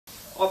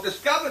I've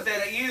discovered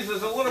that it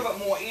uses a little bit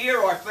more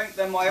air, I think,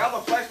 than my other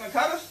placement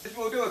cutters.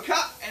 We'll do a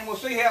cut and we'll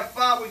see how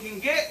far we can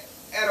get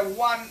out of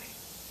one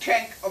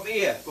tank of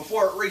air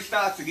before it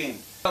restarts again.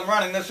 I'm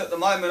running this at the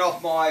moment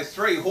off my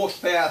 3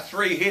 horsepower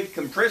 3 head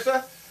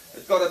compressor.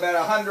 It's got about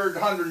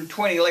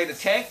 120 litre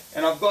tank,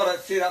 and I've got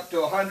it set up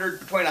to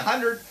between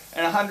 100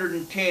 and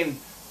 110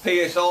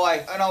 psi,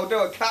 and I'll do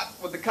a cut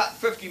with the cut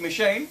 50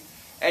 machine,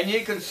 and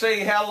you can see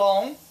how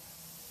long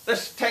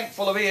this tank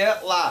full of air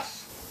lasts.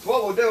 So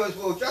what we'll do is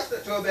we'll adjust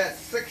it to about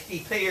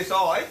 60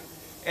 psi,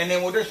 and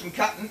then we'll do some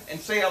cutting and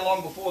see how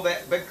long before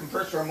that big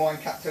compressor of mine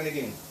cuts in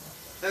again.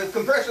 The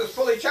compressor is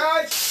fully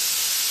charged.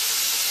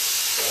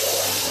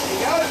 There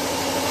you go.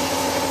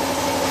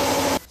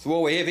 So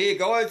what we have here,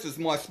 guys, is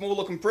my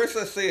smaller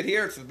compressor. See it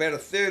here, it's about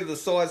 1/3 of the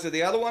size of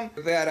the other one,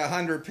 about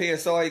 100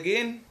 psi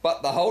again,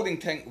 but the holding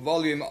tank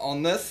volume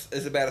on this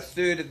is about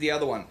 1/3 of the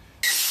other one.